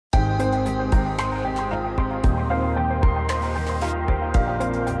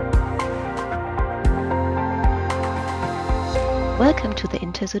the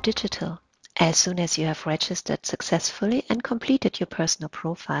Interzoo Digital. As soon as you have registered successfully and completed your personal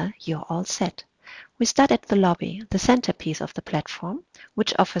profile, you're all set. We start at the lobby, the centerpiece of the platform,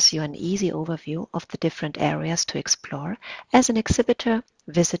 which offers you an easy overview of the different areas to explore as an exhibitor,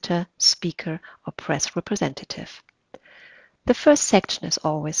 visitor, speaker, or press representative. The first section is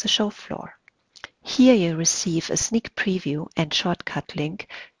always the show floor. Here you receive a sneak preview and shortcut link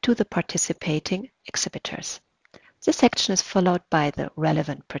to the participating exhibitors. This section is followed by the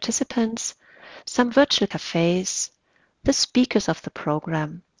relevant participants, some virtual cafes, the speakers of the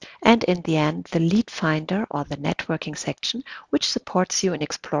program, and in the end, the lead finder or the networking section, which supports you in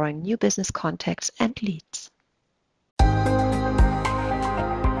exploring new business contacts and leads.